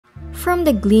From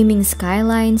the gleaming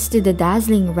skylines to the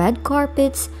dazzling red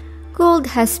carpets, gold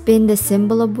has been the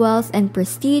symbol of wealth and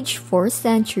prestige for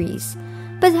centuries.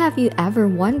 But have you ever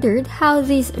wondered how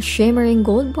these shimmering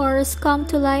gold bars come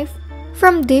to life?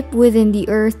 From deep within the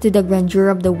earth to the grandeur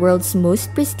of the world's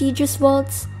most prestigious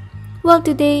vaults? Well,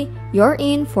 today, you're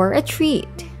in for a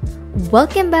treat.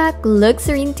 Welcome back,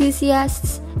 luxury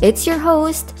enthusiasts! It's your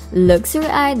host, Luxury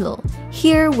Idol,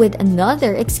 here with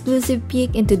another exclusive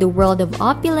peek into the world of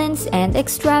opulence and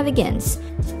extravagance.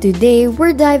 Today,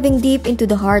 we're diving deep into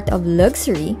the heart of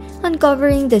luxury,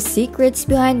 uncovering the secrets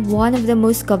behind one of the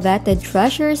most coveted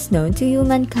treasures known to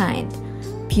humankind,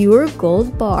 pure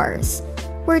gold bars.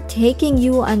 We're taking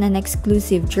you on an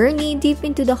exclusive journey deep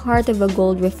into the heart of a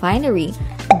gold refinery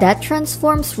that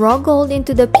transforms raw gold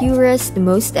into the purest,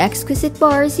 most exquisite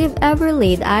bars you've ever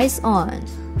laid eyes on.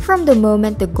 From the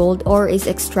moment the gold ore is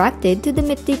extracted to the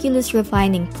meticulous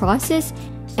refining process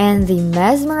and the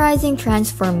mesmerizing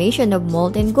transformation of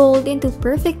molten gold into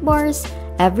perfect bars,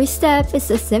 every step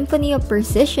is a symphony of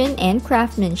precision and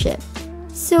craftsmanship.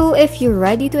 So if you're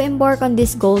ready to embark on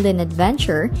this golden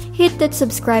adventure, hit that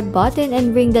subscribe button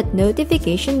and ring that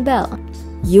notification bell.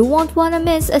 You won't want to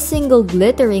miss a single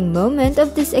glittering moment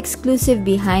of this exclusive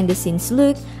behind-the-scenes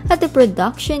look at the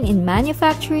production and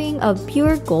manufacturing of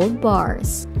pure gold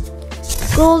bars.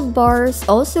 Gold bars,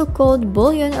 also called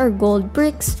bullion or gold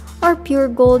bricks, are pure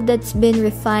gold that's been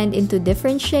refined into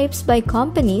different shapes by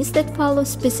companies that follow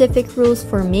specific rules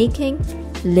for making,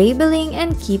 labeling,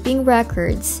 and keeping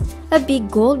records. A big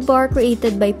gold bar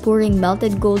created by pouring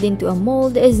melted gold into a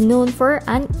mold is known for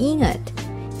an ingot.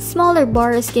 Smaller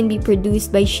bars can be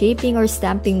produced by shaping or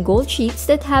stamping gold sheets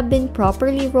that have been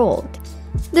properly rolled.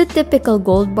 The typical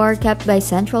gold bar kept by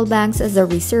central banks as a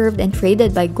reserve and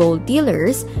traded by gold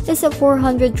dealers is a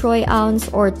 400 troy ounce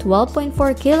or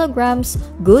 12.4 kilograms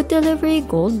good delivery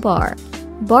gold bar.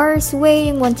 Bars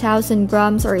weighing 1,000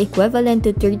 grams or equivalent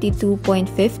to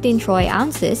 32.15 troy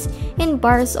ounces and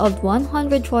bars of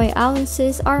 100 troy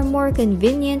ounces are more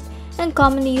convenient and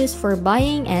commonly used for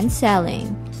buying and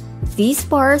selling. These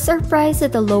bars are priced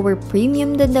at a lower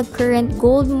premium than the current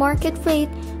gold market rate,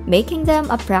 making them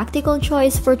a practical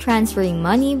choice for transferring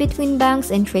money between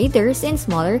banks and traders in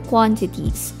smaller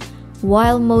quantities.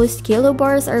 While most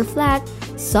kilobars are flat,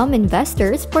 some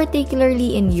investors,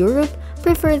 particularly in Europe,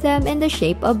 prefer them in the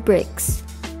shape of bricks.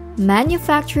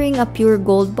 Manufacturing a pure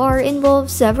gold bar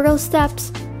involves several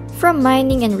steps, from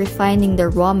mining and refining the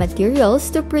raw materials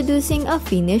to producing a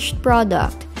finished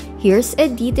product. Here's a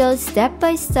detailed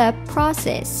step-by-step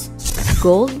process.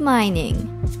 Gold mining.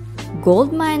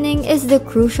 Gold mining is the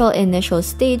crucial initial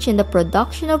stage in the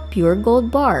production of pure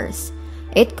gold bars.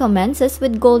 It commences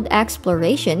with gold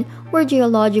exploration, where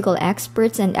geological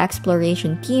experts and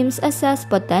exploration teams assess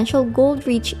potential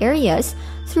gold-rich areas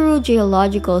through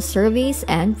geological surveys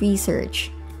and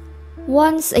research.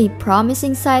 Once a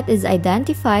promising site is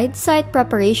identified, site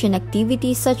preparation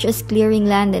activities such as clearing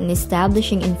land and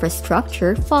establishing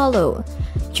infrastructure follow.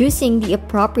 Choosing the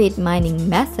appropriate mining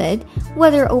method,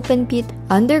 whether open pit,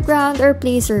 underground, or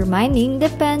placer mining,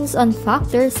 depends on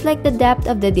factors like the depth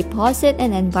of the deposit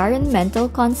and environmental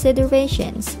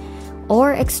considerations.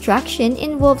 Ore extraction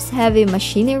involves heavy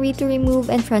machinery to remove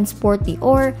and transport the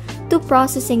ore to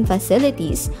processing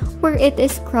facilities where it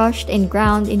is crushed and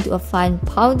ground into a fine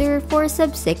powder for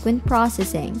subsequent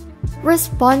processing.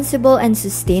 Responsible and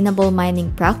sustainable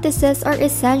mining practices are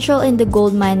essential in the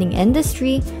gold mining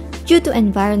industry due to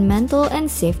environmental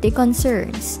and safety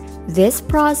concerns. This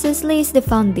process lays the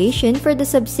foundation for the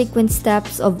subsequent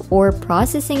steps of ore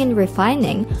processing and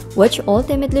refining, which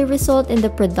ultimately result in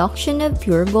the production of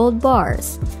pure gold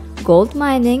bars. Gold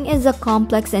mining is a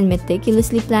complex and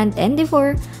meticulously planned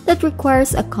endeavor that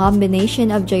requires a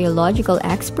combination of geological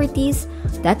expertise,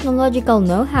 technological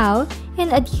know-how,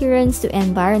 and adherence to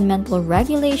environmental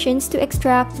regulations to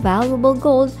extract valuable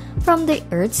gold from the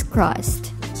Earth's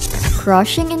crust.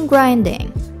 Crushing and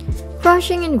grinding.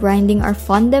 Crushing and grinding are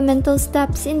fundamental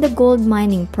steps in the gold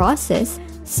mining process,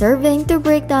 serving to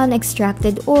break down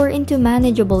extracted ore into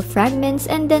manageable fragments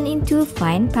and then into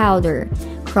fine powder.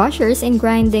 Crushers and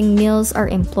grinding mills are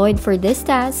employed for these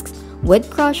tasks,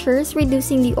 with crushers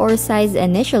reducing the ore size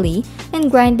initially and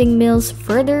grinding mills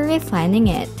further refining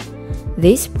it.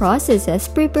 These processes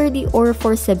prepare the ore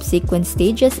for subsequent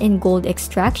stages in gold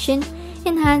extraction,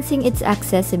 enhancing its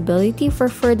accessibility for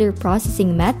further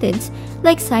processing methods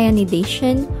like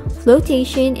cyanidation,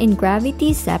 flotation, and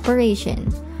gravity separation.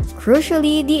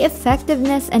 Crucially, the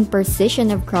effectiveness and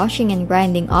precision of crushing and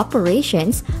grinding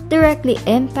operations directly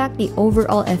impact the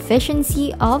overall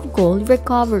efficiency of gold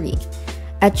recovery.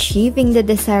 Achieving the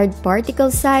desired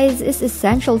particle size is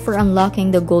essential for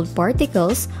unlocking the gold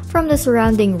particles from the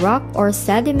surrounding rock or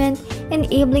sediment,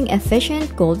 enabling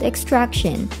efficient gold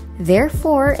extraction.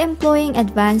 Therefore, employing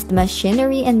advanced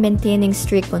machinery and maintaining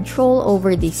strict control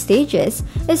over these stages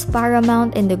is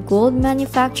paramount in the gold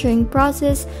manufacturing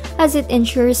process, as it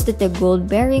ensures that the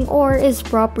gold-bearing ore is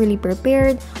properly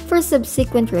prepared for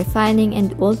subsequent refining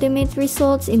and ultimate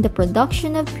results in the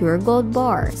production of pure gold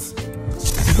bars.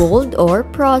 Gold ore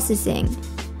processing.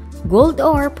 Gold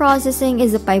ore processing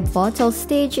is a pivotal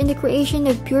stage in the creation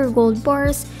of pure gold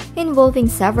bars, involving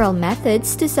several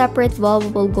methods to separate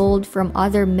valuable gold from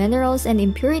other minerals and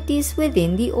impurities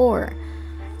within the ore.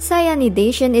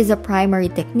 Cyanidation is a primary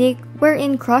technique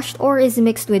wherein crushed ore is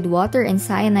mixed with water and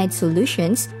cyanide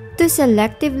solutions to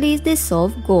selectively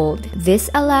dissolve gold. This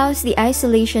allows the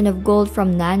isolation of gold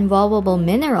from non-valuable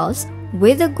minerals,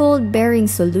 with the gold-bearing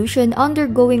solution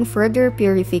undergoing further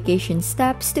purification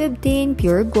steps to obtain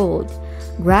pure gold.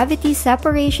 Gravity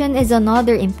separation is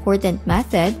another important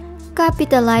method,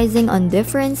 capitalizing on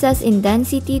differences in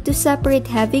density to separate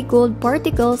heavy gold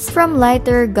particles from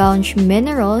lighter gauge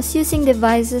minerals using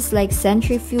devices like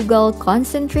centrifugal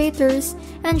concentrators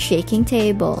and shaking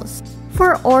tables.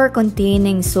 For ore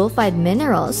containing sulfide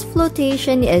minerals,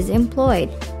 flotation is employed,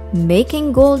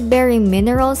 making gold-bearing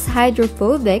minerals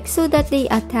hydrophobic so that they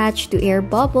attach to air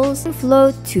bubbles and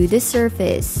float to the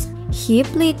surface.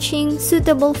 Heap leaching,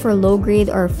 suitable for low-grade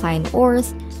or fine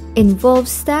ores,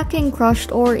 involves stacking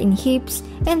crushed ore in heaps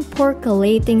and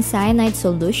percolating cyanide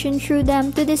solution through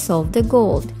them to dissolve the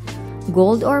gold.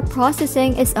 Gold ore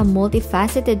processing is a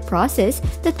multifaceted process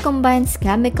that combines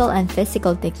chemical and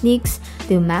physical techniques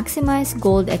to maximize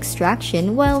gold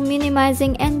extraction while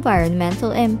minimizing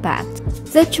environmental impact.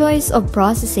 The choice of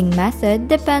processing method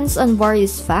depends on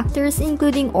various factors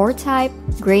including ore type,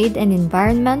 grade, and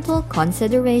environmental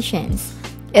considerations.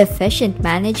 Efficient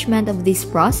management of these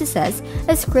processes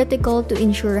is critical to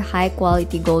ensure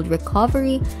high-quality gold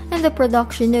recovery and the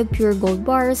production of pure gold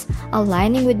bars,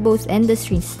 aligning with both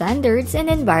industry standards and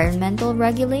environmental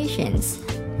regulations.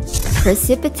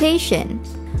 Precipitation.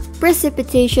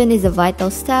 Precipitation is a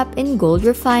vital step in gold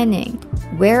refining,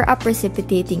 where a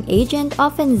precipitating agent,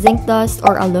 often zinc dust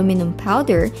or aluminum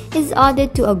powder, is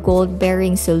added to a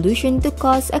gold-bearing solution to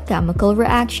cause a chemical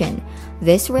reaction.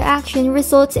 This reaction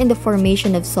results in the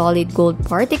formation of solid gold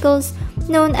particles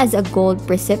known as a gold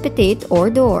precipitate or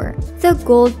DOR. The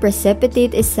gold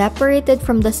precipitate is separated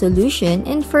from the solution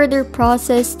and further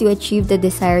processed to achieve the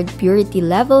desired purity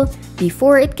level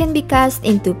before it can be cast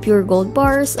into pure gold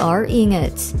bars or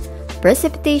ingots.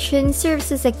 Precipitation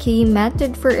serves as a key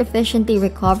method for efficiently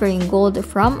recovering gold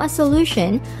from a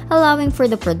solution, allowing for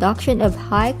the production of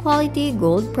high-quality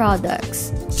gold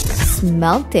products.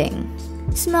 Smelting.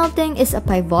 Smelting is a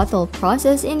pivotal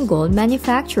process in gold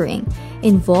manufacturing,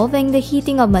 involving the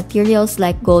heating of materials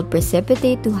like gold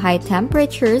precipitate to high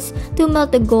temperatures to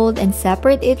melt the gold and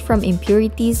separate it from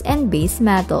impurities and base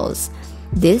metals.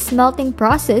 This smelting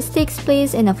process takes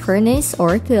place in a furnace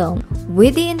or kiln,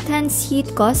 with the intense heat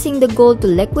causing the gold to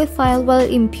liquefy while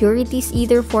impurities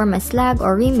either form a slag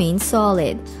or remain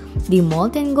solid. The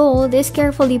molten gold is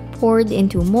carefully poured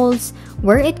into molds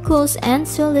where it cools and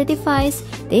solidifies,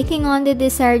 taking on the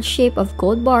desired shape of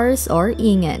gold bars or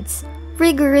ingots.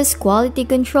 Rigorous quality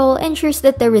control ensures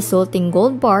that the resulting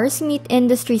gold bars meet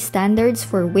industry standards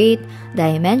for weight,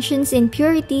 dimensions, and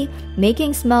purity,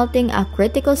 making smelting a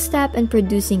critical step in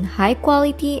producing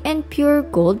high-quality and pure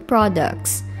gold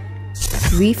products.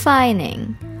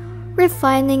 Refining.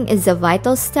 Refining is a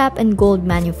vital step in gold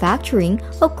manufacturing,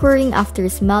 occurring after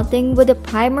smelting with the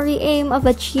primary aim of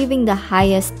achieving the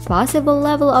highest possible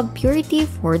level of purity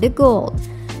for the gold.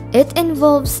 It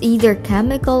involves either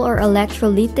chemical or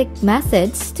electrolytic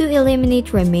methods to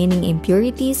eliminate remaining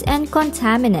impurities and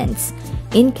contaminants.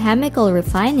 In chemical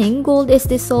refining, gold is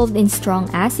dissolved in strong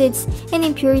acids and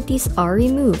impurities are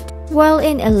removed, while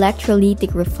in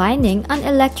electrolytic refining, an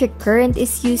electric current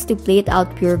is used to plate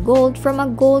out pure gold from a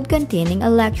gold-containing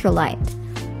electrolyte.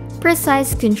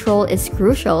 Precise control is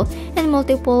crucial, and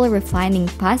multiple refining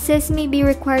passes may be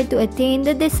required to attain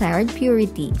the desired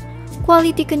purity.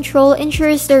 Quality control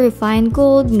ensures the refined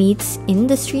gold meets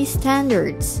industry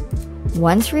standards.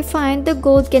 Once refined, the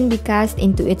gold can be cast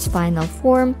into its final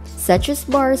form, such as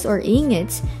bars or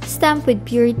ingots, stamped with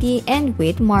purity and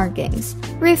weight markings.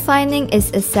 Refining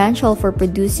is essential for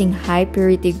producing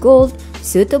high-purity gold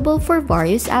suitable for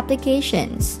various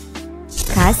applications.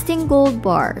 Casting gold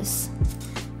bars.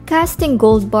 Casting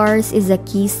gold bars is a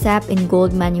key step in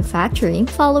gold manufacturing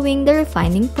following the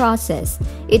refining process.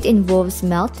 It involves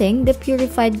melting the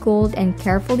purified gold and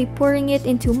carefully pouring it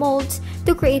into molds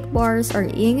to create bars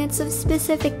or ingots of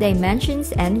specific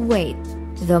dimensions and weight.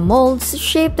 The molds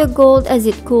shape the gold as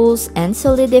it cools and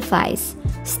solidifies.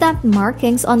 Stamped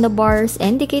markings on the bars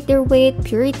indicate their weight,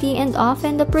 purity, and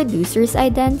often the producer's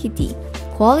identity.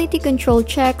 Quality control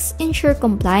checks ensure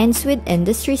compliance with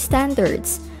industry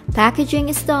standards. Packaging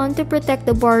is done to protect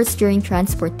the bars during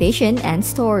transportation and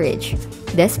storage.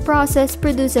 This process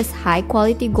produces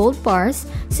high-quality gold bars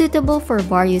suitable for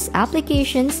various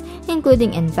applications,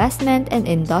 including investment and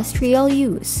industrial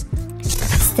use.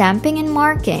 Stamping and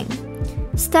marking.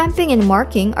 Stamping and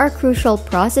marking are crucial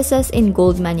processes in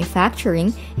gold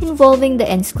manufacturing involving the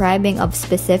inscribing of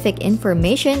specific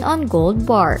information on gold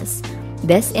bars.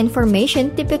 This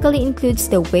information typically includes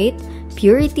the weight,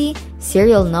 purity,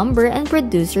 serial number, and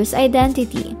producer's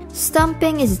identity.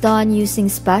 Stamping is done using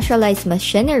specialized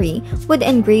machinery with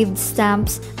engraved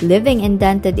stamps, leaving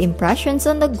indented impressions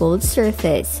on the gold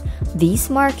surface. These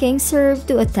markings serve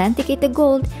to authenticate the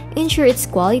gold, ensure its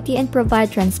quality, and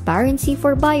provide transparency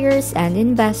for buyers and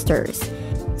investors.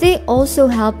 They also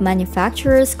help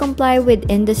manufacturers comply with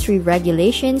industry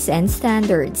regulations and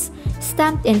standards.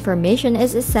 Stamped information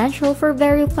is essential for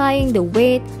verifying the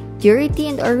weight, purity,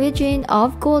 and origin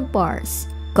of gold bars,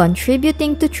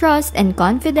 contributing to trust and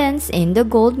confidence in the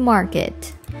gold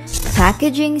market.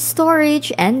 Packaging,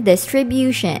 storage, and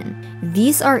distribution.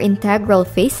 These are integral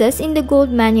phases in the gold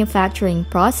manufacturing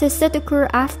process that occur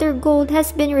after gold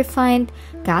has been refined,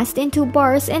 cast into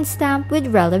bars, and stamped with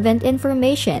relevant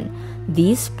information.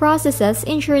 These processes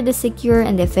ensure the secure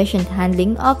and efficient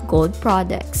handling of gold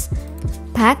products.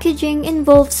 Packaging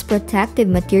involves protective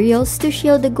materials to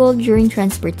shield the gold during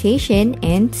transportation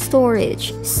and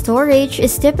storage. Storage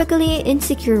is typically in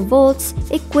secure vaults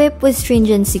equipped with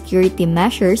stringent security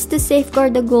measures to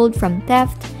safeguard the gold from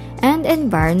theft and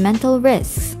environmental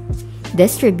risks.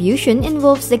 Distribution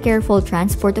involves the careful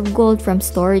transport of gold from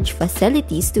storage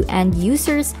facilities to end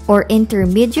users or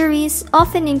intermediaries,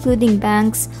 often including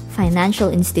banks, financial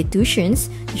institutions,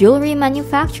 jewelry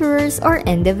manufacturers, or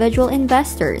individual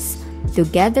investors.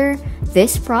 Together,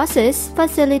 this process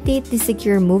facilitates the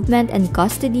secure movement and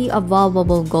custody of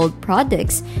valuable gold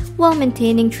products while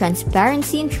maintaining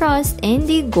transparency and trust in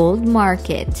the gold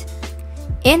market.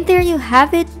 And there you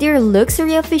have it, dear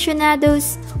luxury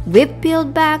aficionados. We've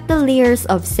peeled back the layers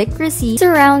of secrecy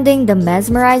surrounding the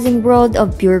mesmerizing world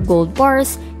of pure gold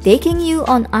bars, taking you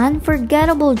on an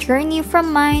unforgettable journey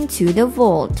from mine to the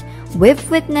vault.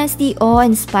 We've witnessed the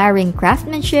awe-inspiring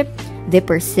craftsmanship, the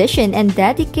precision and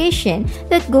dedication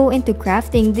that go into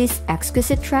crafting these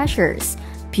exquisite treasures.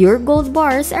 Pure gold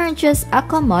bars aren't just a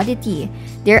commodity.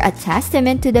 They're a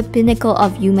testament to the pinnacle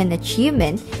of human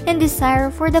achievement and desire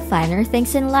for the finer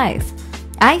things in life.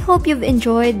 I hope you've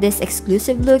enjoyed this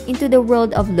exclusive look into the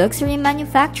world of luxury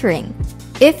manufacturing.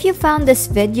 If you found this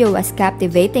video as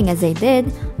captivating as I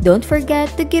did, don't forget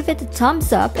to give it a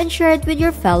thumbs up and share it with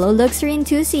your fellow luxury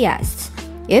enthusiasts.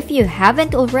 If you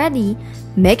haven't already,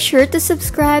 make sure to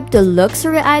subscribe to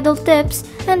Luxury Idol Tips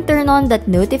and turn on that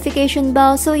notification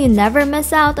bell so you never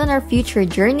miss out on our future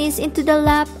journeys into the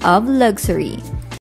lap of luxury.